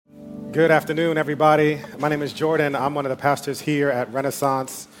Good afternoon, everybody. My name is Jordan. I'm one of the pastors here at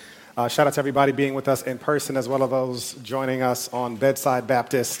Renaissance. Shout out to everybody being with us in person as well as those joining us on Bedside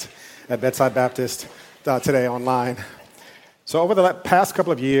Baptist today online. So over the past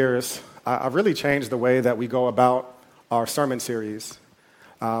couple of years, I've really changed the way that we go about our sermon series.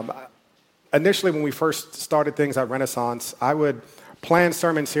 Initially, when we first started things at Renaissance, I would plan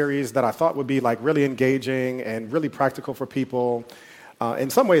sermon series that I thought would be like really engaging and really practical for people.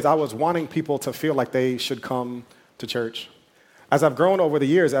 In some ways, I was wanting people to feel like they should come to church. As I've grown over the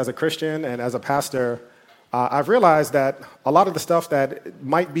years as a Christian and as a pastor, I've realized that a lot of the stuff that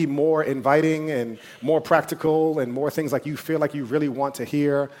might be more inviting and more practical and more things like you feel like you really want to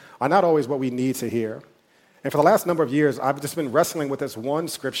hear are not always what we need to hear. And for the last number of years, I've just been wrestling with this one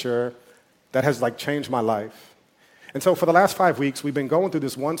scripture that has changed my life. And so for the last 5 weeks, we've been going through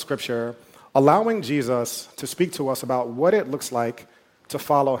this one scripture, allowing Jesus to speak to us about what it looks like to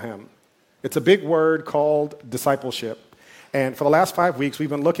follow him. It's a big word called discipleship. And for the last 5 weeks, we've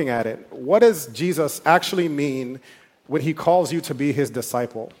been looking at it. What does Jesus actually mean when he calls you to be his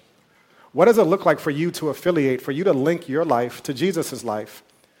disciple? What does it look like for you to affiliate, for you to link your life to Jesus' life?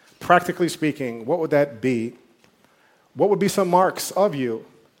 Practically speaking, what would that be? What would be some marks of you?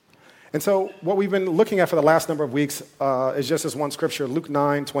 And so what we've been looking at for the last number of weeks is just this one scripture, Luke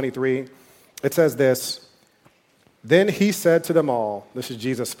 9:23. It says this, "Then he said to them all," this is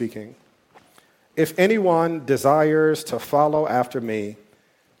Jesus speaking, "If anyone desires to follow after me,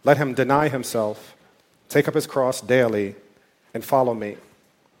 let him deny himself, take up his cross daily, and follow me."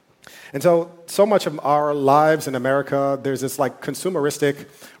 And so much of our lives in America, there's this consumeristic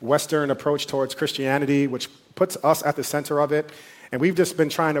Western approach towards Christianity, which puts us at the center of it. And we've just been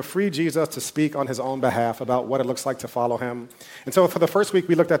trying to free Jesus to speak on his own behalf about what it looks like to follow him. And so for the first week,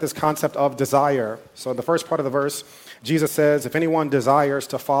 we looked at this concept of desire. So in the first part of the verse, Jesus says, "If anyone desires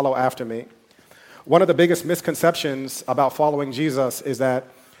to follow after me." One of the biggest misconceptions about following Jesus is that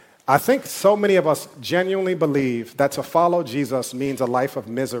I think so many of us genuinely believe that to follow Jesus means a life of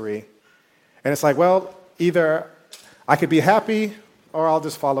misery. And it's either I could be happy or I'll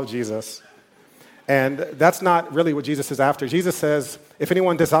just follow Jesus. And that's not really what Jesus is after. Jesus says, if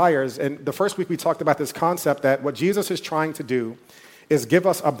anyone desires, and the first week we talked about this concept that what Jesus is trying to do is give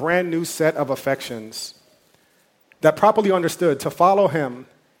us a brand new set of affections that properly understood, to follow him,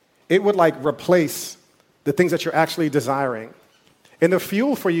 it would replace the things that you're actually desiring. And the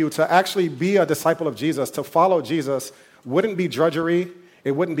fuel for you to actually be a disciple of Jesus, to follow Jesus, wouldn't be drudgery,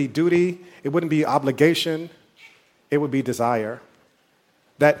 it wouldn't be duty, it wouldn't be obligation, it would be desire.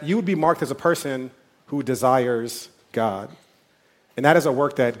 That you would be marked as a person who desires God. And that is a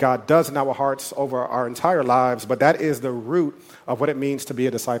work that God does in our hearts over our entire lives, but that is the root of what it means to be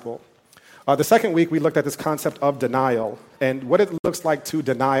a disciple. The second week, we looked at this concept of denial and what it looks like to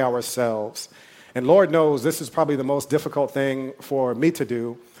deny ourselves. And Lord knows this is probably the most difficult thing for me to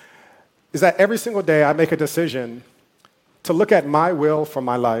do, is that every single day I make a decision to look at my will for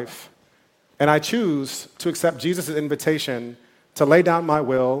my life, and I choose to accept Jesus' invitation to lay down my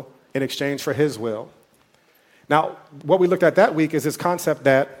will in exchange for his will. Now, what we looked at that week is this concept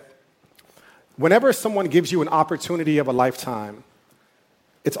that whenever someone gives you an opportunity of a lifetime,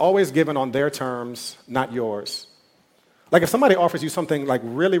 it's always given on their terms, not yours. If somebody offers you something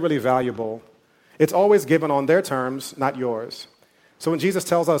really, really valuable, it's always given on their terms, not yours. So when Jesus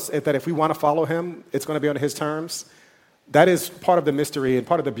tells us that if we want to follow him, it's going to be on his terms, that is part of the mystery and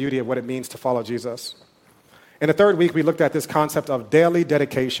part of the beauty of what it means to follow Jesus. In the third week, we looked at this concept of daily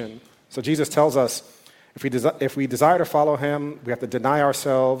dedication. So Jesus tells us if we desire to follow him, we have to deny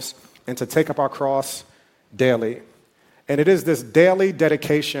ourselves and to take up our cross daily. And it is this daily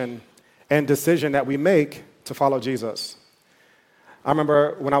dedication and decision that we make to follow Jesus. I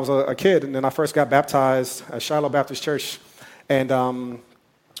remember when I was a kid and then I first got baptized at Shiloh Baptist Church. And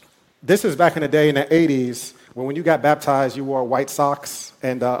this is back in the day in the 80s when you got baptized, you wore white socks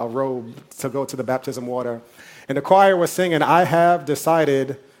and a robe to go to the baptism water. And the choir was singing, "I have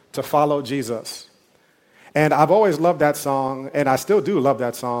decided to follow Jesus." And I've always loved that song, and I still do love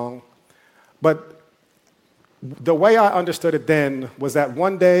that song. But the way I understood it then was that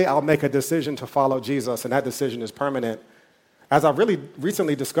one day I'll make a decision to follow Jesus, and that decision is permanent. As I've really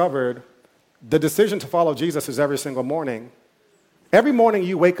recently discovered, the decision to follow Jesus is every single morning. Every morning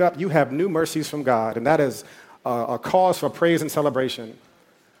you wake up, you have new mercies from God, and that is a cause for praise and celebration.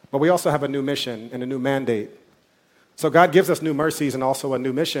 But we also have a new mission and a new mandate. So God gives us new mercies and also a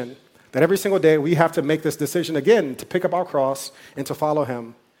new mission, that every single day we have to make this decision again to pick up our cross and to follow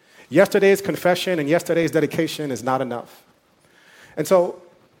him. Yesterday's confession and yesterday's dedication is not enough. And so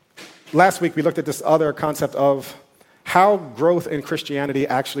last week we looked at this other concept of how growth in Christianity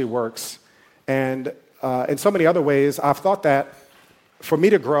actually works. And in so many other ways, I've thought that for me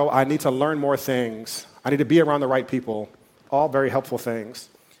to grow, I need to learn more things. I need to be around the right people, all very helpful things.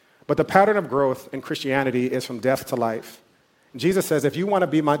 But the pattern of growth in Christianity is from death to life. Jesus says, if you want to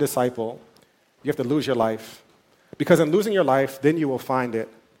be my disciple, you have to lose your life. Because in losing your life, then you will find it.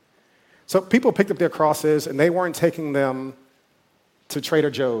 So people picked up their crosses, and they weren't taking them to Trader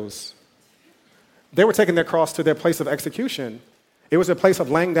Joe's. They were taking their cross to their place of execution. It was a place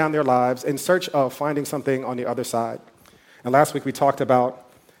of laying down their lives in search of finding something on the other side. And last week we talked about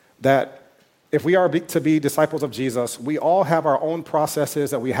that if we are to be disciples of Jesus, we all have our own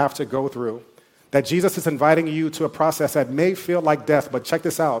processes that we have to go through. That Jesus is inviting you to a process that may feel like death, but check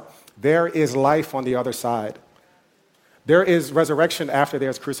this out. There is life on the other side. There is resurrection after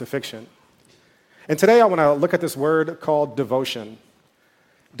there's crucifixion. And today I want to look at this word called devotion.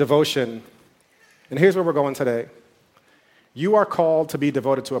 Devotion. And here's where we're going today. You are called to be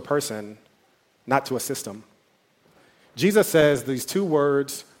devoted to a person, not to a system. Jesus says these two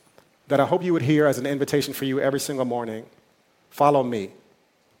words that I hope you would hear as an invitation for you every single morning. Follow me.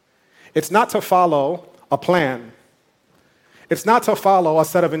 It's not to follow a plan. It's not to follow a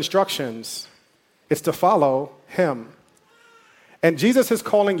set of instructions. It's to follow him. And Jesus is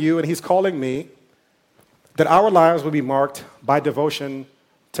calling you, and he's calling me, that our lives will be marked by devotion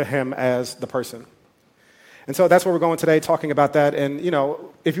to him as the person. And so that's where we're going today, talking about that. And,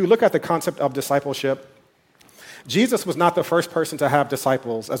 if you look at the concept of discipleship, Jesus was not the first person to have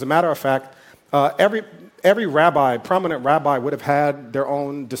disciples. As a matter of fact, every rabbi, prominent rabbi, would have had their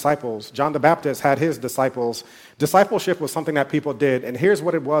own disciples. John the Baptist had his disciples. Discipleship was something that people did, and here's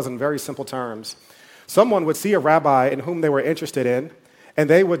what it was in very simple terms. Someone would see a rabbi in whom they were interested in, and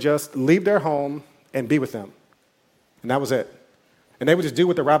they would just leave their home and be with them. And that was it. And they would just do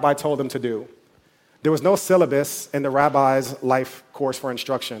what the rabbi told them to do. There was no syllabus in the rabbi's life course for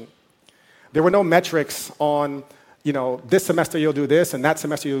instruction. There were no metrics on, this semester you'll do this and that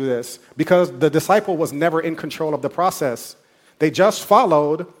semester you'll do this, because the disciple was never in control of the process. They just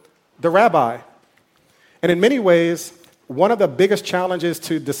followed the rabbi. And in many ways, one of the biggest challenges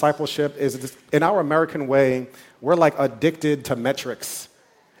to discipleship is in our American way, we're like addicted to metrics.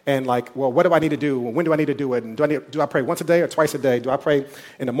 And what do I need to do? When do I need to do it? And do I pray once a day or twice a day? Do I pray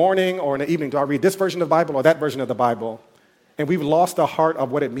in the morning or in the evening? Do I read this version of the Bible or that version of the Bible? And we've lost the heart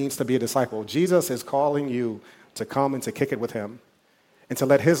of what it means to be a disciple. Jesus is calling you to come and to kick it with him and to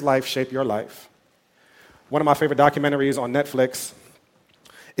let his life shape your life. One of my favorite documentaries on Netflix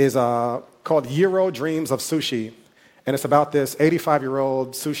is called Euro Dreams of Sushi. And it's about this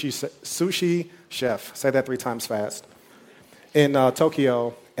 85-year-old sushi chef, say that 3 times fast, in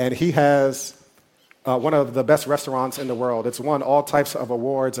Tokyo. And he has one of the best restaurants in the world. It's won all types of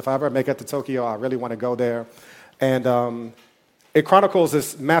awards. If I ever make it to Tokyo, I really want to go there. And it chronicles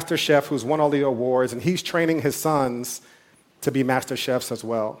this master chef who's won all the awards, and he's training his sons to be master chefs as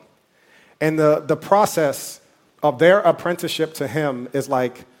well. And the process of their apprenticeship to him is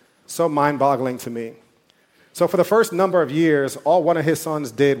so mind-boggling to me. So for the first number of years, all one of his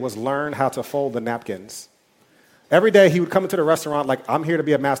sons did was learn how to fold the napkins. Every day he would come into the restaurant I'm here to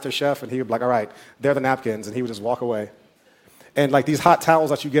be a master chef, and he would be all right, they're the napkins, and he would just walk away. And these hot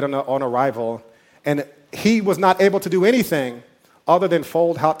towels that you get on arrival, and he was not able to do anything other than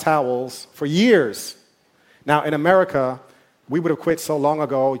fold hot towels for years. Now, in America, we would have quit so long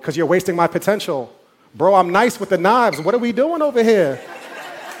ago because you're wasting my potential. Bro, I'm nice with the knives. What are we doing over here?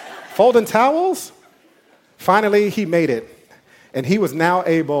 Folding towels? Finally, he made it, and he was now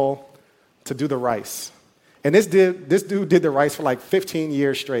able to do the rice. And this dude did the rice for 15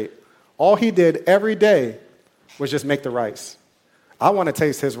 years straight. All he did every day was just make the rice. I want to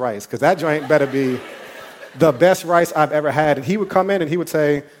taste his rice because that joint better be the best rice I've ever had. And he would come in and he would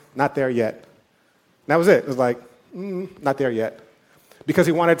say, not there yet. And that was it. It was not there yet. Because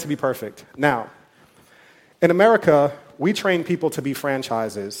he wanted it to be perfect. Now, in America, we train people to be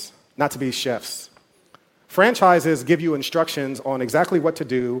franchises, not to be chefs. Franchises give you instructions on exactly what to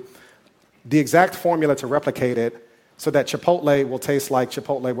do, the exact formula to replicate it, so that Chipotle will taste like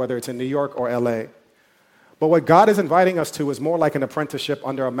Chipotle, whether it's in New York or LA. But what God is inviting us to is more like an apprenticeship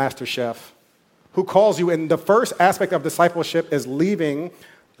under a master chef who calls you, and the first aspect of discipleship is leaving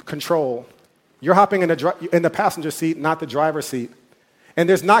control. You're hopping in the passenger seat, not the driver's seat. And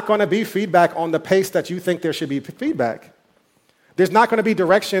there's not going to be feedback on the pace that you think there should be feedback. There's not going to be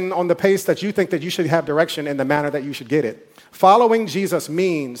direction on the pace that you think that you should have direction in the manner that you should get it. Following Jesus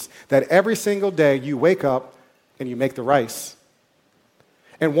means that every single day you wake up and you make the rice.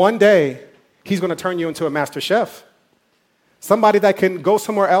 And one day, he's going to turn you into a master chef. Somebody that can go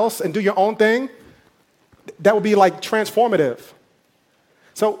somewhere else and do your own thing. that would be like transformative.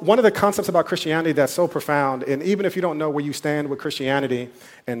 So one of the concepts about Christianity that's so profound, and even if you don't know where you stand with Christianity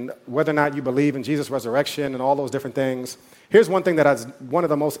and whether or not you believe in Jesus' resurrection and all those different things, here's one thing that is one of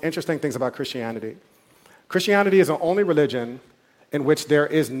the most interesting things about Christianity. Christianity is the only religion in which there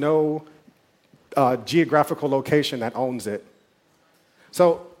is no geographical location that owns it.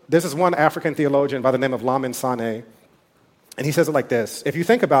 So this is one African theologian by the name of Lamin Sanneh, and he says it like this: if you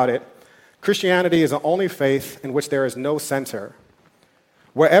think about it, Christianity is the only faith in which there is no center.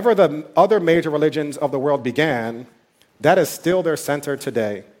 Wherever the other major religions of the world began, that is still their center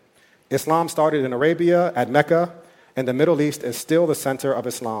today. Islam started in Arabia at Mecca, and the Middle East is still the center of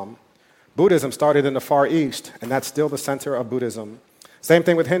Islam. Buddhism started in the Far East, and that's still the center of Buddhism. Same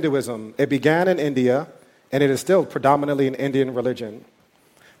thing with Hinduism. It began in India, and it is still predominantly an Indian religion.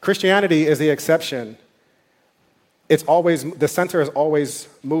 Christianity is the exception. The center is always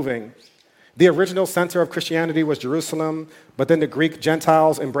moving. The original center of Christianity was Jerusalem, but then the Greek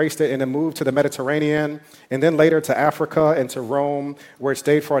Gentiles embraced it and it moved to the Mediterranean, and then later to Africa and to Rome, where it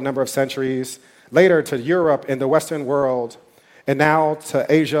stayed for a number of centuries, later to Europe and the Western world, and now to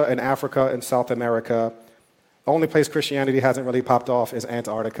Asia and Africa and South America. The only place Christianity hasn't really popped off is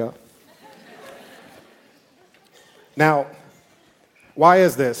Antarctica. Now, why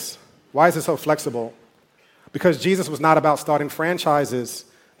is this? Why is it so flexible? Because Jesus was not about starting franchises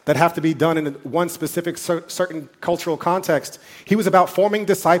that have to be done in one specific certain cultural context. He was about forming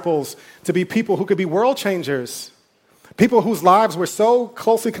disciples to be people who could be world changers, people whose lives were so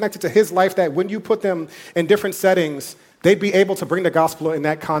closely connected to his life that when you put them in different settings, they'd be able to bring the gospel in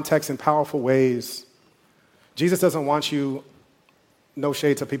that context in powerful ways. Jesus doesn't want you, no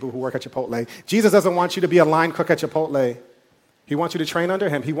shade to people who work at Chipotle, Jesus doesn't want you to be a line cook at Chipotle. He wants you to train under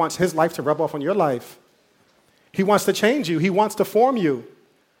him. He wants his life to rub off on your life. He wants to change you. He wants to form you.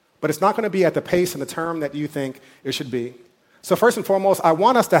 But it's not going to be at the pace and the term that you think it should be. So first and foremost, I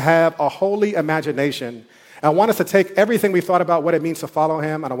want us to have a holy imagination. I want us to take everything we've thought about what it means to follow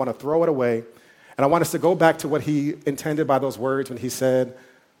him, and I want to throw it away. And I want us to go back to what he intended by those words when he said,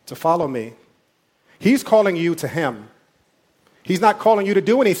 to follow me. He's calling you to him. He's not calling you to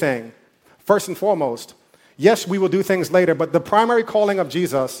do anything, first and foremost. Yes, we will do things later, but the primary calling of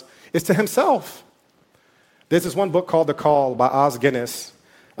Jesus is to himself. There's this one book called The Call by Os Guinness.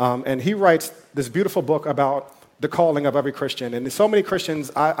 And he writes this beautiful book about the calling of every Christian. And so many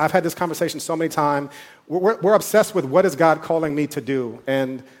Christians, I've had this conversation so many times, we're obsessed with what is God calling me to do?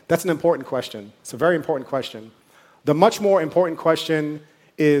 And that's an important question. It's a very important question. The much more important question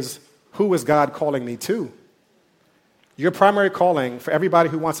is, who is God calling me to? Your primary calling for everybody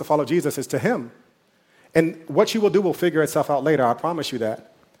who wants to follow Jesus is to him. And what you will do will figure itself out later, I promise you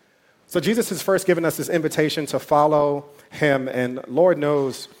that. So Jesus has first given us this invitation to follow him, and Lord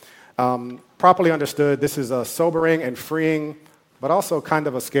knows, properly understood, this is a sobering and freeing, but also kind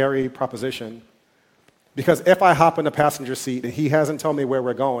of a scary proposition. Because if I hop in the passenger seat and he hasn't told me where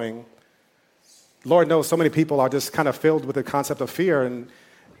we're going, Lord knows so many people are just kind of filled with the concept of fear, and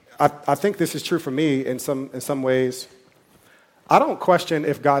I think this is true for me in some ways. I don't question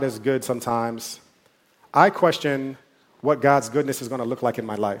if God is good sometimes. I question what God's goodness is going to look like in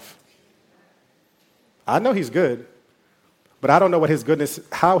my life. I know he's good, but I don't know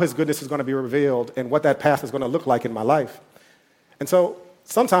how his goodness is going to be revealed and what that path is going to look like in my life. And so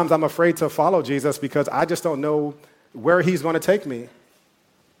sometimes I'm afraid to follow Jesus because I just don't know where he's going to take me.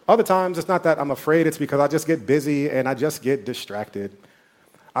 Other times it's not that I'm afraid, it's because I just get busy and I just get distracted.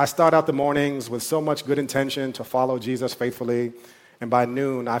 I start out the mornings with so much good intention to follow Jesus faithfully, and by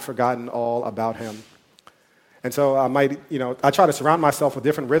noon I've forgotten all about him. And so I try to surround myself with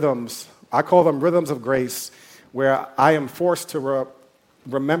different rhythms. I call them rhythms of grace, where I am forced to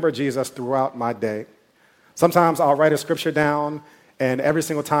remember Jesus throughout my day. Sometimes I'll write a scripture down, and every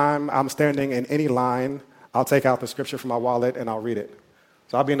single time I'm standing in any line, I'll take out the scripture from my wallet and I'll read it.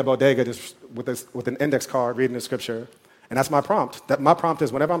 So I'll be in the bodega just with an index card reading the scripture, and that's my prompt. My prompt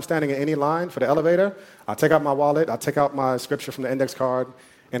is whenever I'm standing in any line for the elevator, I'll take out my wallet, I'll take out my scripture from the index card,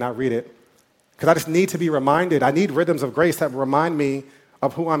 and I'll read it. Because I just need to be reminded. I need rhythms of grace that remind me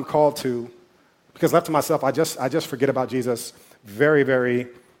of who I'm called to. Because left to myself, I just forget about Jesus very, very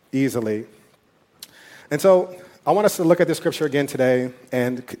easily. And so I want us to look at this scripture again today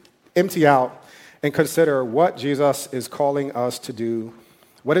and empty out and consider what Jesus is calling us to do.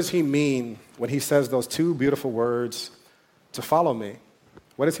 What does he mean when he says those two beautiful words, to follow me?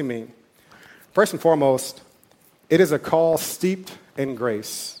 What does he mean? First and foremost, it is a call steeped in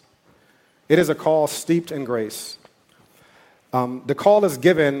grace. It is a call steeped in grace. The call is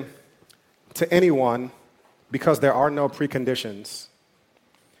given to anyone because there are no preconditions.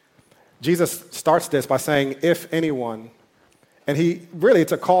 Jesus starts this by saying, if anyone, and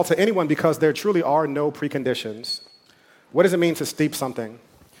it's a call to anyone because there truly are no preconditions. What does it mean to steep something?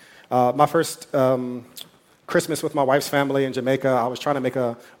 My first Christmas with my wife's family in Jamaica, I was trying to make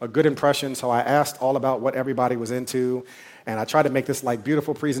a good impression, so I asked all about what everybody was into, and I tried to make this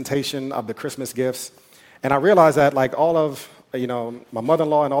beautiful presentation of the Christmas gifts. And I realized that all of my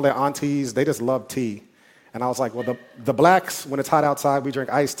mother-in-law and all their aunties, they just love tea. And I was like, well, the blacks, when it's hot outside, we drink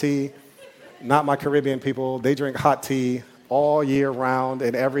iced tea. Not my Caribbean people. They drink hot tea all year round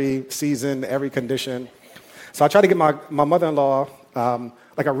in every season, every condition. So I tried to get my mother-in-law a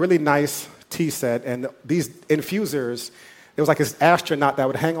really nice tea set. And these infusers, it was like this astronaut that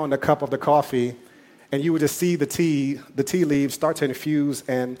would hang on the cup of the coffee, and you would just see the tea leaves start to infuse,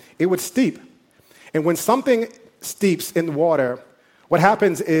 and it would steep. And when something steeps in water, what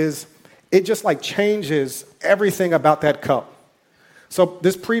happens is it just changes everything about that cup. So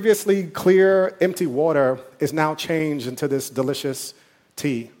this previously clear, empty water is now changed into this delicious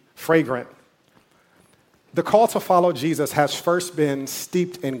tea, fragrant. The call to follow Jesus has first been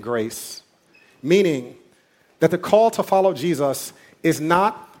steeped in grace, meaning that the call to follow Jesus is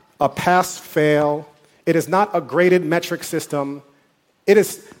not a pass-fail. It is not a graded metric system. It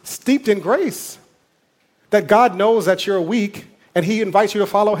is steeped in grace, that God knows that you're weak, and he invites you to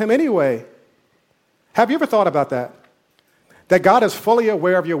follow him anyway. Have you ever thought about that? That God is fully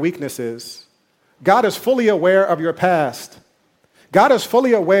aware of your weaknesses. God is fully aware of your past. God is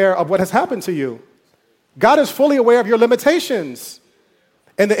fully aware of what has happened to you. God is fully aware of your limitations.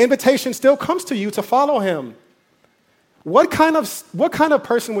 And the invitation still comes to you to follow him. What kind of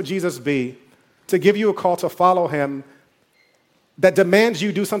person would Jesus be to give you a call to follow him that demands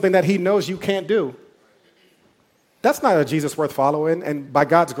you do something that he knows you can't do? That's not a Jesus worth following, and by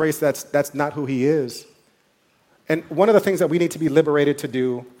God's grace, that's not who he is. And one of the things that we need to be liberated to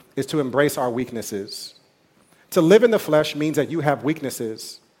do is to embrace our weaknesses. To live in the flesh means that you have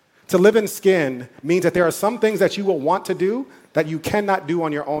weaknesses. To live in skin means that there are some things that you will want to do that you cannot do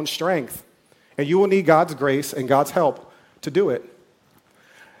on your own strength, and you will need God's grace and God's help to do it.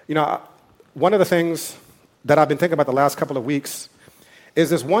 One of the things that I've been thinking about the last couple of weeks is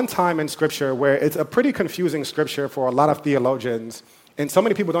this one time in Scripture where it's a pretty confusing Scripture for a lot of theologians, and so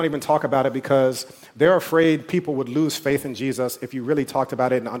many people don't even talk about it because they're afraid people would lose faith in Jesus if you really talked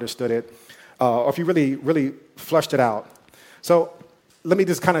about it and understood it, or if you really, really fleshed it out. So let me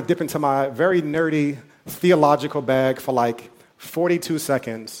just kind of dip into my very nerdy theological bag for 42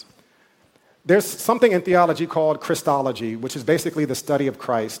 seconds. There's something in theology called Christology, which is basically the study of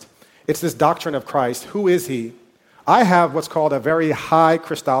Christ. It's this doctrine of Christ. Who is he? I have what's called a very high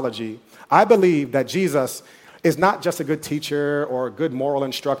Christology. I believe that Jesus is not just a good teacher or a good moral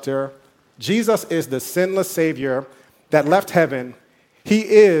instructor. Jesus is the sinless Savior that left heaven. He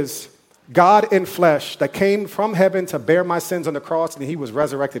is God in flesh that came from heaven to bear my sins on the cross, and he was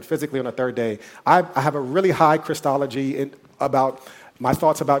resurrected physically on the third day. I have a really high Christology about my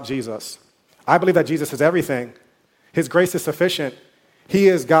thoughts about Jesus. I believe that Jesus is everything. His grace is sufficient. He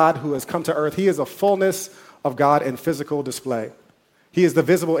is God who has come to earth. He is a fullness of God in physical display. He is the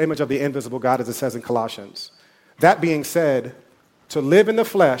visible image of the invisible God, as it says in Colossians. That being said, to live in the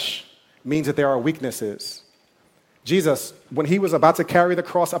flesh means that there are weaknesses. Jesus, when he was about to carry the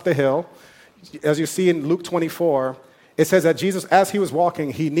cross up the hill, as you see in Luke 24, it says that Jesus, as he was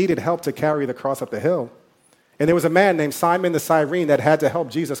walking, he needed help to carry the cross up the hill. And there was a man named Simon the Cyrene that had to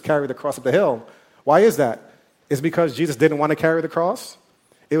help Jesus carry the cross up the hill. Why is that? Is it because Jesus didn't want to carry the cross?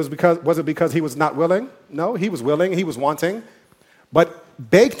 Was it because he was not willing? No, he was willing, he was wanting. But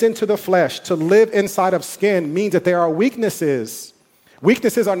baked into the flesh, to live inside of skin means that there are weaknesses.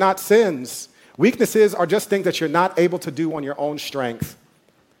 Weaknesses are not sins. Weaknesses are just things that you're not able to do on your own strength.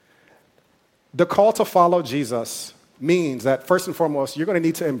 The call to follow Jesus means that, first and foremost, you're going to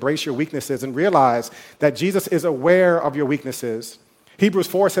need to embrace your weaknesses and realize that Jesus is aware of your weaknesses. Hebrews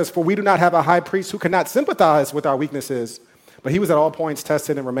 4 says, "For we do not have a high priest who cannot sympathize with our weaknesses, but he was at all points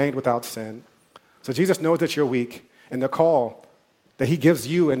tested and remained without sin." So Jesus knows that you're weak, and the call that he gives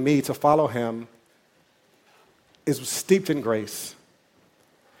you and me to follow him is steeped in grace.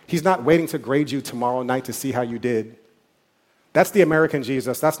 He's not waiting to grade you tomorrow night to see how you did. That's the American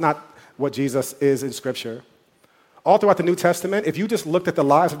Jesus. That's not what Jesus is in Scripture. All throughout the New Testament, if you just looked at the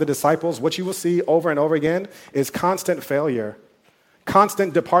lives of the disciples, what you will see over and over again is constant failure,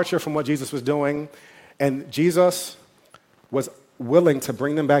 constant departure from what Jesus was doing, and Jesus was willing to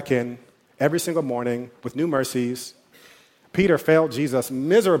bring them back in every single morning with new mercies. Peter failed Jesus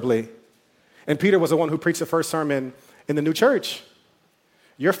miserably, and Peter was the one who preached the first sermon in the new church.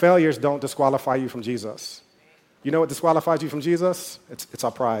 Your failures don't disqualify you from Jesus. You know what disqualifies you from Jesus? It's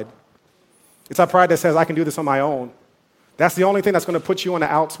our pride. It's our pride that says, I can do this on my own. That's the only thing that's going to put you on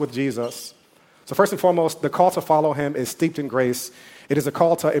the outs with Jesus. So first and foremost, the call to follow him is steeped in grace. It is a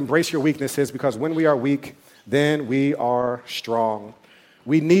call to embrace your weaknesses, because when we are weak, then we are strong.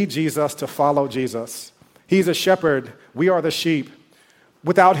 We need Jesus to follow Jesus. He's a shepherd. We are the sheep.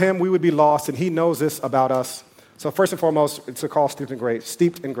 Without him, we would be lost, and he knows this about us. So first and foremost, it's a call steeped in grace.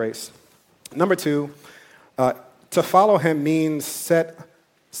 Steeped in grace. Number two, to follow him means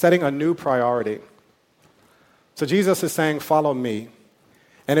setting a new priority. So Jesus is saying, follow me.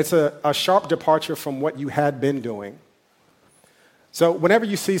 And it's a sharp departure from what you had been doing. So whenever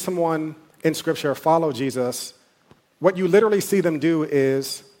you see someone in Scripture follow Jesus, what you literally see them do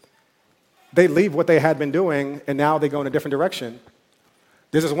is they leave what they had been doing, and now they go in a different direction.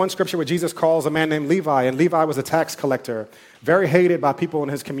 There's this one scripture where Jesus calls a man named Levi, and Levi was a tax collector, very hated by people in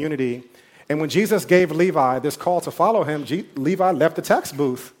his community. And when Jesus gave Levi this call to follow him, Levi left the tax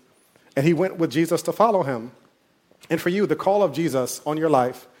booth, and he went with Jesus to follow him. And for you, the call of Jesus on your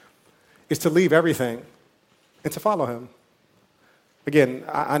life is to leave everything and to follow him. Again,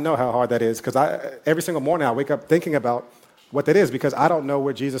 I know how hard that is, because every single morning I wake up thinking about what that is, because I don't know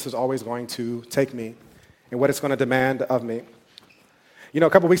where Jesus is always going to take me and what it's going to demand of me. You know, a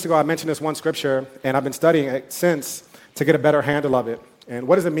couple weeks ago I mentioned this one scripture, and I've been studying it since to get a better handle of it. And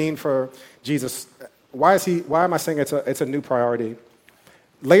what does it mean for Jesus? Why am I saying it's a new priority?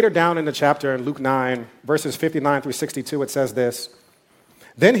 Later down in the chapter in Luke 9, verses 59 through 62, it says this: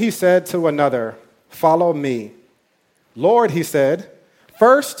 Then he said to another, "Follow me." "Lord," he said,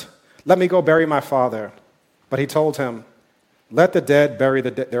 "first let me go bury my father." But he told him, "Let the dead bury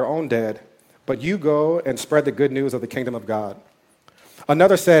their own dead, but you go and spread the good news of the kingdom of God."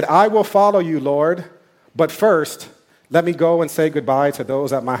 Another said, "I will follow you, Lord, but first let me go and say goodbye to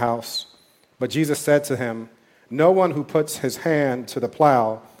those at my house." But Jesus said to him, "No one who puts his hand to the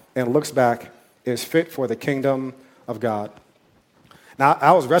plow and looks back is fit for the kingdom of God." Now,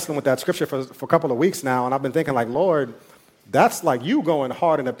 I was wrestling with that scripture for a couple of weeks now, and I've been thinking, like, Lord, that's like you going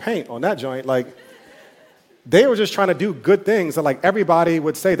hard in the paint on that joint. Like, they were just trying to do good things, and like everybody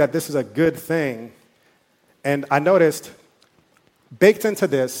would say that this is a good thing. And I noticed, baked into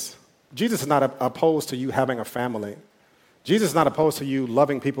this, Jesus is not opposed to you having a family. Jesus is not opposed to you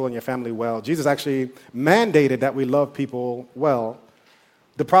loving people in your family well. Jesus actually mandated that we love people well.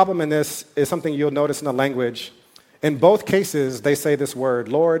 The problem in this is something you'll notice in the language. In both cases, they say this word,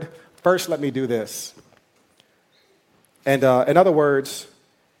 "Lord, first let me do this." And in other words,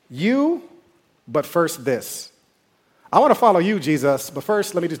 you, but first this. I want to follow you, Jesus, but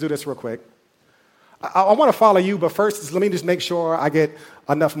first let me just do this real quick. I want to follow you, but first let me just make sure I get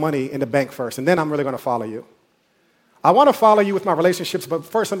enough money in the bank first, and then I'm really going to follow you. I want to follow you with my relationships, but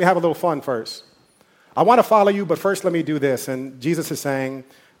first let me have a little fun first. I want to follow you, but first let me do this. And Jesus is saying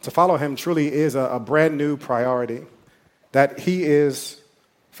to follow him truly is a brand new priority, that he is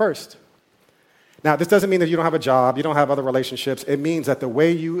first. Now, this doesn't mean that you don't have a job, you don't have other relationships. It means that the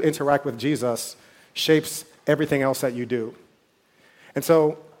way you interact with Jesus shapes everything else that you do. And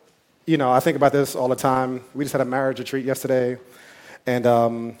so, you know, I think about this all the time. We just had a marriage retreat yesterday, and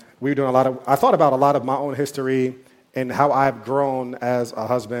we were doing I thought about a lot of my own history and how I've grown as a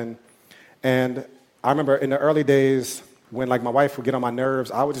husband. And I remember in the early days when like my wife would get on my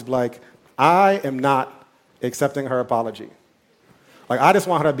nerves, I would just be like, I am not accepting her apology. Like, I just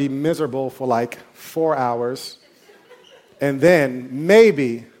want her to be miserable for like 4 hours, and then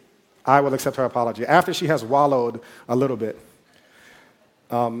maybe I will accept her apology after she has wallowed a little bit.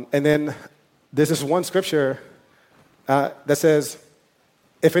 And then there's this one scripture that says,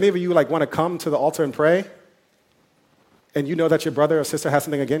 if any of you like want to come to the altar and pray, and you know that your brother or sister has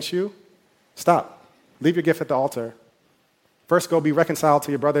something against you, stop. Leave your gift at the altar. First go be reconciled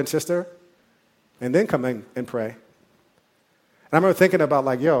to your brother and sister, and then come in and pray. And I remember thinking about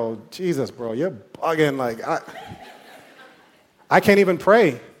like, yo, Jesus, bro, you're bugging. Like, I can't even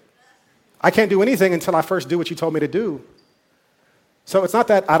pray. I can't do anything until I first do what you told me to do. So it's not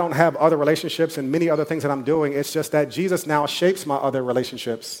that I don't have other relationships and many other things that I'm doing. It's just that Jesus now shapes my other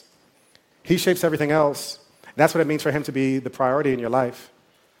relationships. He shapes everything else. That's what it means for him to be the priority in your life.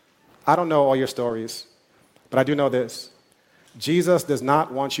 I don't know all your stories, but I do know this. Jesus does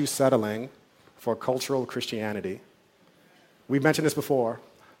not want you settling for cultural Christianity. We've mentioned this before.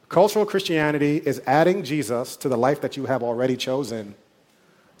 Cultural Christianity is adding Jesus to the life that you have already chosen.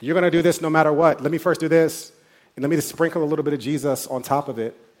 You're going to do this no matter what. Let me first do this, and let me just sprinkle a little bit of Jesus on top of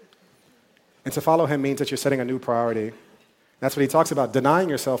it. And to follow him means that you're setting a new priority. That's what he talks about, denying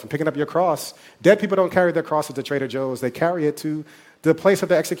yourself and picking up your cross. Dead people don't carry their crosses to Trader Joe's. They carry it to the place of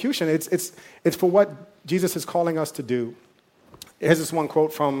the execution. It's for what Jesus is calling us to do. Here's this one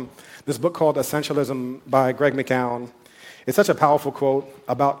quote from this book called Essentialism by Greg McKeown. It's such a powerful quote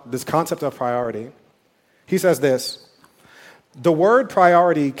about this concept of priority. He says this: "The word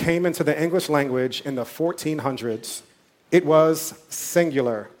priority came into the English language in the 1400s. It was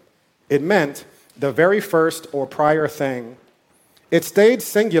singular. It meant the very first or prior thing. It stayed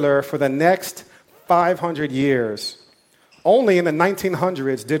singular for the next 500 years. Only in the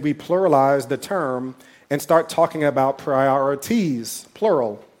 1900s did we pluralize the term and start talking about priorities,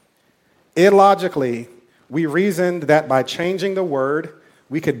 plural. Illogically, we reasoned that by changing the word,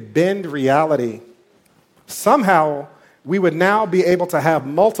 we could bend reality. Somehow, we would now be able to have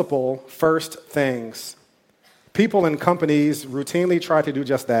multiple first things. People and companies routinely try to do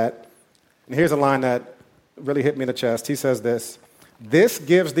just that." And here's a line that really hit me in the chest. He says this: "This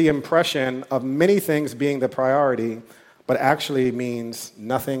gives the impression of many things being the priority, but actually means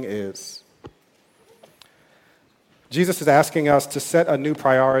nothing is." Jesus is asking us to set a new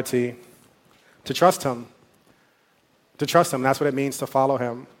priority, to trust him. To trust him, that's what it means to follow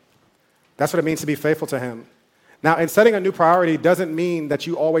him. That's what it means to be faithful to him. Now, in setting a new priority doesn't mean that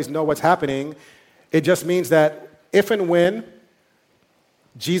you always know what's happening. It just means that if and when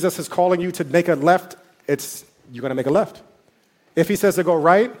Jesus is calling you to make a left, you're going to make a left. If he says to go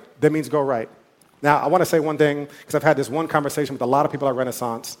right, that means go right. Now, I want to say one thing, because I've had this one conversation with a lot of people at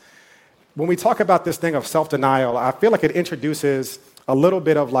Renaissance. When we talk about this thing of self-denial, I feel like it introduces a little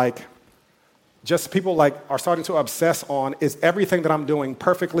bit of just people are starting to obsess on, is everything that I'm doing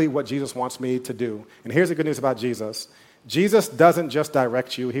perfectly what Jesus wants me to do? And here's the good news about Jesus. Jesus doesn't just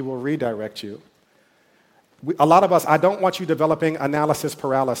direct you, he will redirect you. A lot of us, I don't want you developing analysis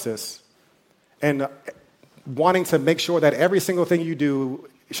paralysis and wanting to make sure that every single thing you do,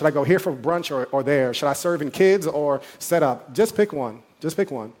 should I go here for brunch or there? Should I serve in kids or set up? Just pick one. Just pick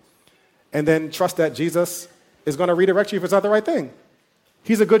one. And then trust that Jesus is going to redirect you if it's not the right thing.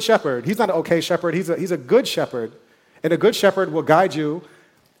 He's a good shepherd. He's not an okay shepherd. He's a good shepherd. And a good shepherd will guide you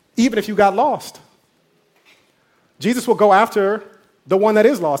even if you got lost. Jesus will go after the one that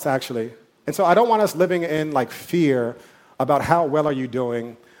is lost, actually. And so I don't want us living in fear about how well are you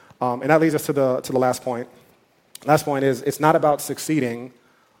doing. And that leads us to the last point. Last point is, it's not about succeeding,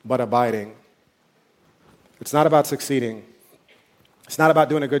 but abiding. It's not about succeeding. It's not about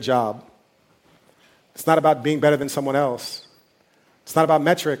doing a good job. It's not about being better than someone else. It's not about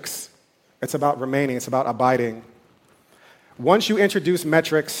metrics. It's about remaining. It's about abiding. Once you introduce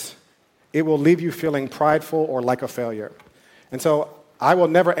metrics, it will leave you feeling prideful or like a failure. And so I will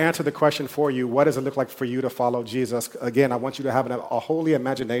never answer the question for you, what does it look like for you to follow Jesus? Again, I want you to have a holy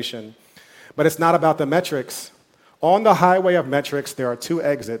imagination. But it's not about the metrics. On the highway of metrics, there are two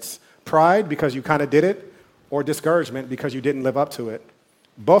exits: pride, because you kind of did it, or discouragement, because you didn't live up to it.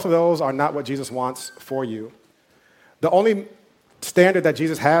 Both of those are not what Jesus wants for you. The only standard that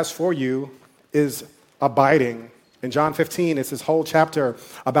Jesus has for you is abiding. In John 15, it's this whole chapter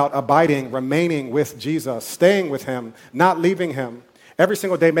about abiding, remaining with Jesus, staying with him, not leaving him. Every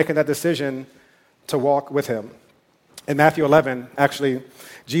single day making that decision to walk with him. In Matthew 11, actually,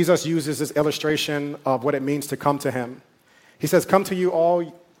 Jesus uses this illustration of what it means to come to him. He says, "Come to you all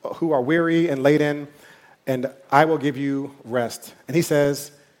who are weary and laden, and I will give you rest." And he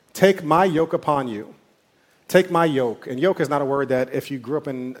says, "Take my yoke upon you." Take my yoke. And yoke is not a word that if you grew up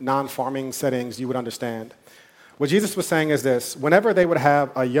in non-farming settings, you would understand. What Jesus was saying is this: whenever they would have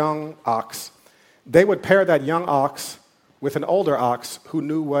a young ox, they would pair that young ox with an older ox who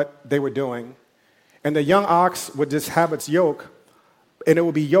knew what they were doing. And the young ox would just have its yoke, and it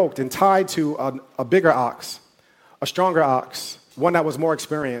would be yoked and tied to a bigger ox, a stronger ox, one that was more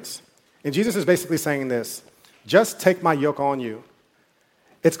experienced. And Jesus is basically saying this: just take my yoke on you.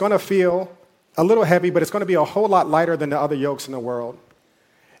 It's going to feel a little heavy, but it's going to be a whole lot lighter than the other yokes in the world.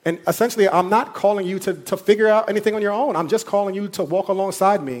 And essentially, I'm not calling you to figure out anything on your own. I'm just calling you to walk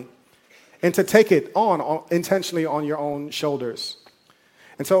alongside me and to take it on intentionally on your own shoulders.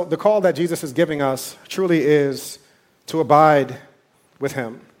 And so the call that Jesus is giving us truly is to abide with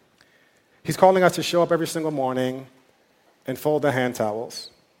him. He's calling us to show up every single morning and fold the hand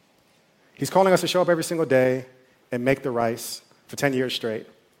towels. He's calling us to show up every single day and make the rice for 10 years straight.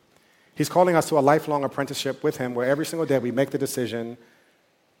 He's calling us to a lifelong apprenticeship with him where every single day we make the decision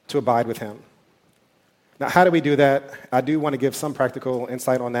to abide with him. Now, how do we do that? I do want to give some practical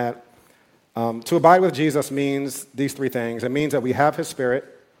insight on that. To abide with Jesus means these three things. It means that we have his spirit,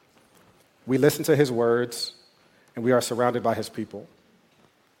 we listen to his words, and we are surrounded by his people.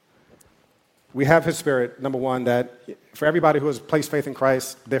 We have his spirit, number one, that for everybody who has placed faith in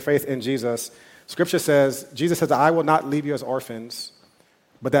Christ, their faith in Jesus, Scripture says, Jesus says, "I will not leave you as orphans,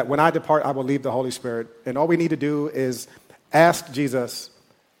 but that when I depart, I will leave the Holy Spirit." And all we need to do is ask Jesus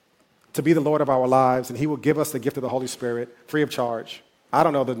to be the Lord of our lives, and he will give us the gift of the Holy Spirit free of charge. I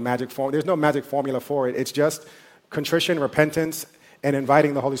don't know the magic formula. There's no magic formula for it. It's just contrition, repentance, and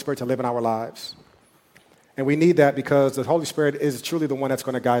inviting the Holy Spirit to live in our lives. And we need that because the Holy Spirit is truly the one that's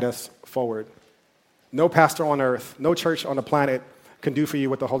going to guide us forward. No pastor on earth, no church on the planet can do for you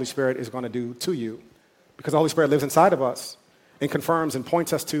what the Holy Spirit is going to do to you, because the Holy Spirit lives inside of us and confirms and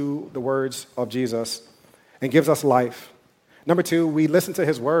points us to the words of Jesus and gives us life. Number two, we listen to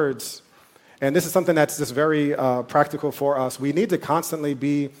his words. And this is something that's just very practical for us. We need to constantly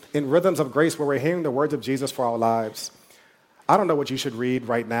be in rhythms of grace where we're hearing the words of Jesus for our lives. I don't know what you should read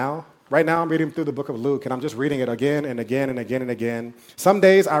right now. Right now, I'm reading through the book of Luke, and I'm just reading it again and again and again and again. Some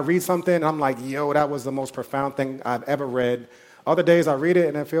days I read something, and I'm like, yo, that was the most profound thing I've ever read. Other days I read it,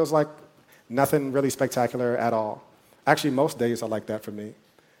 and it feels like nothing really spectacular at all. Actually, most days are like that for me.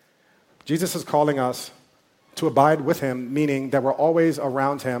 Jesus is calling us to abide with him, meaning that we're always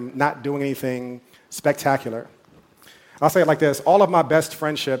around him, not doing anything spectacular. I'll say it like this. All of my best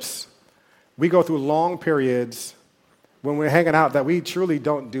friendships, we go through long periods when we're hanging out that we truly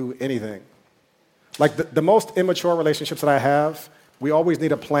don't do anything. Like the most immature relationships that I have, we always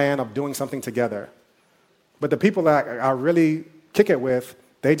need a plan of doing something together. But the people that I really kick it with,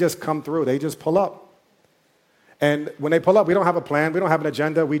 they just come through. They just pull up. And when they pull up, we don't have a plan. We don't have an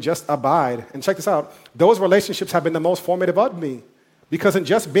agenda. We just abide. And check this out. Those relationships have been the most formative of me, because in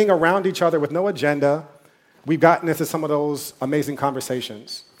just being around each other with no agenda, we've gotten into some of those amazing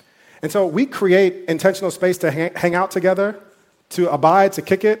conversations. And so we create intentional space to hang out together, to abide, to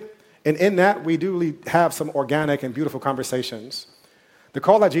kick it. And in that, we do have some organic and beautiful conversations. The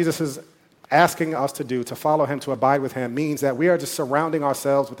call that Jesus is asking us to do, to follow him, to abide with him, means that we are just surrounding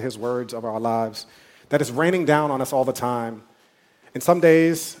ourselves with his words of our lives, that is raining down on us all the time. And some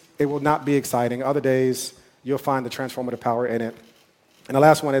days, it will not be exciting. Other days, you'll find the transformative power in it. And the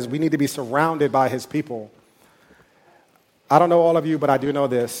last one is we need to be surrounded by his people. I don't know all of you, but I do know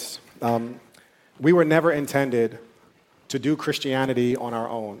this. We were never intended to do Christianity on our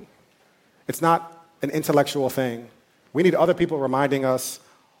own. It's not an intellectual thing. We need other people reminding us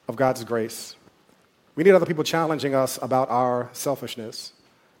of God's grace. We need other people challenging us about our selfishness.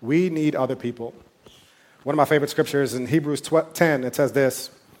 We need other people. One of my favorite scriptures in Hebrews 10, it says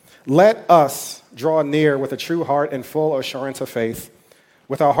this: "Let us draw near with a true heart and full assurance of faith,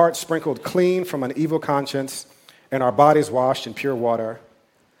 with our hearts sprinkled clean from an evil conscience and our bodies washed in pure water.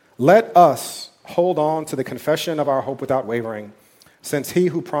 Let us hold on to the confession of our hope without wavering, since he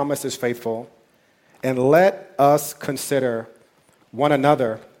who promised is faithful. And let us consider one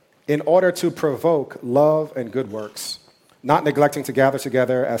another in order to provoke love and good works, not neglecting to gather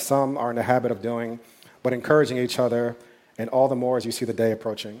together as some are in the habit of doing, but encouraging each other, and all the more as you see the day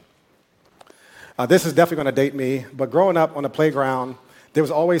approaching." This is definitely going to date me, but growing up on the playground, there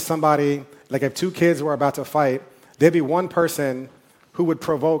was always somebody, like if two kids were about to fight, there'd be one person who would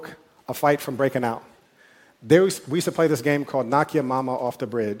provoke a fight from breaking out. We used to play this game called Knock Your Mama Off the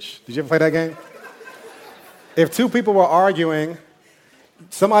Bridge. Did you ever play that game? If two people were arguing,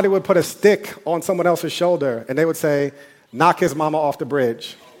 somebody would put a stick on someone else's shoulder, and they would say, "Knock his mama off the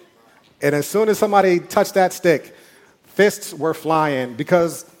bridge." And as soon as somebody touched that stick, fists were flying,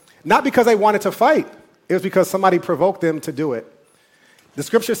 not because they wanted to fight. It was because somebody provoked them to do it. The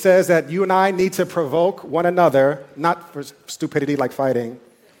scripture says that you and I need to provoke one another, not for stupidity like fighting,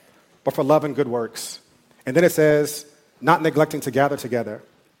 but for love and good works. And then it says, not neglecting to gather together.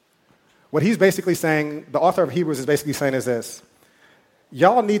 What he's basically saying, the author of Hebrews is basically saying is this: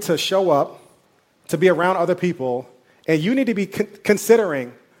 y'all need to show up to be around other people, and you need to be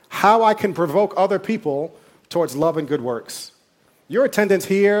considering how I can provoke other people towards love and good works. Your attendance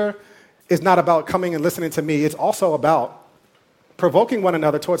here is not about coming and listening to me. It's also about provoking one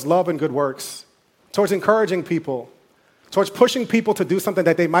another towards love and good works, towards encouraging people, towards pushing people to do something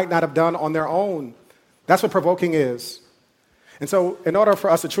that they might not have done on their own. That's what provoking is. And so in order for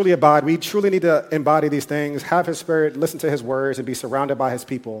us to truly abide, we truly need to embody these things, have his spirit, listen to his words, and be surrounded by his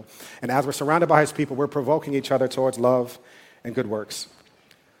people. And as we're surrounded by his people, we're provoking each other towards love and good works.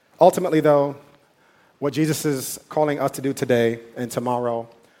 Ultimately, though, what Jesus is calling us to do today and tomorrow,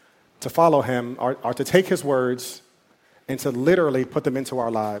 to follow him, are to take his words and to literally put them into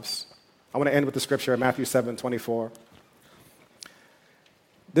our lives. I want to end with the scripture in Matthew 7:24.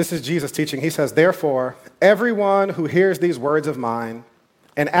 This is Jesus teaching. He says, "Therefore, everyone who hears these words of mine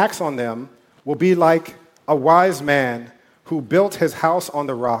and acts on them will be like a wise man who built his house on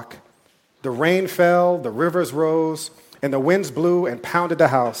the rock. The rain fell, the rivers rose, and the winds blew and pounded the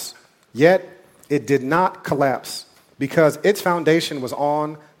house. Yet it did not collapse because its foundation was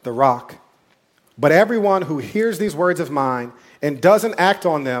on the rock. But everyone who hears these words of mine and doesn't act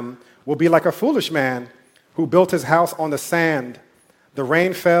on them will be like a foolish man who built his house on the sand. The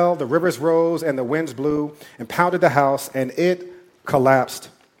rain fell, the rivers rose, and the winds blew and pounded the house, and it collapsed.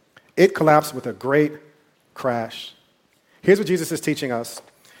 It collapsed with a great crash. Here's what Jesus is teaching us,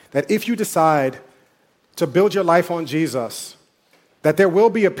 that if you decide to build your life on Jesus, that there will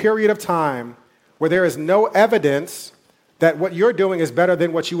be a period of time where there is no evidence that what you're doing is better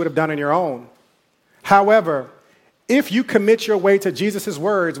than what you would have done on your own. However, if you commit your way to Jesus'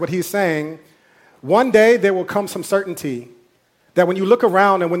 words, what he's saying, one day there will come some certainty that when you look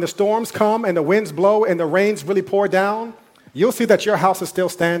around and when the storms come and the winds blow and the rains really pour down, you'll see that your house is still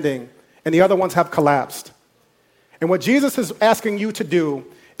standing and the other ones have collapsed. And what Jesus is asking you to do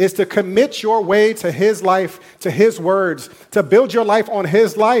is to commit your way to his life, to his words, to build your life on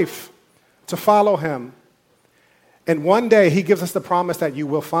his life, to follow him. And one day he gives us the promise that you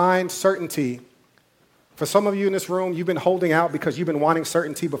will find certainty. For some of you in this room, you've been holding out because you've been wanting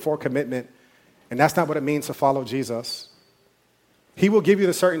certainty before commitment. And that's not what it means to follow Jesus. He will give you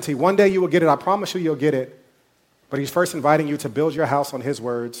the certainty. One day you will get it. I promise you, you'll get it. But he's first inviting you to build your house on his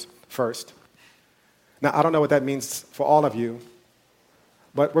words first. Now, I don't know what that means for all of you,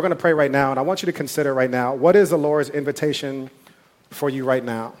 but we're going to pray right now. And I want you to consider right now, what is the Lord's invitation for you right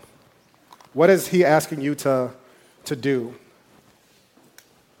now? What is he asking you to do?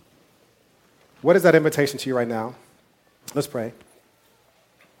 What is that invitation to you right now? Let's pray.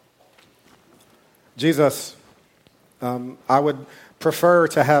 Jesus, I would prefer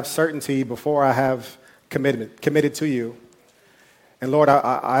to have certainty before I have committed to you. And Lord,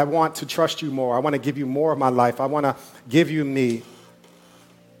 I want to trust you more. I want to give you more of my life. I want to give you me.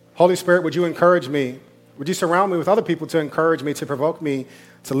 Holy Spirit, would you encourage me? Would you surround me with other people to encourage me, to provoke me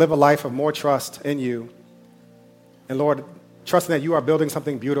to live a life of more trust in you? And Lord, trusting that you are building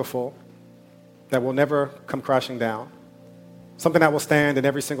something beautiful that will never come crashing down, something that will stand in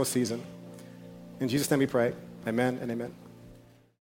every single season. In Jesus' name we pray. Amen and amen.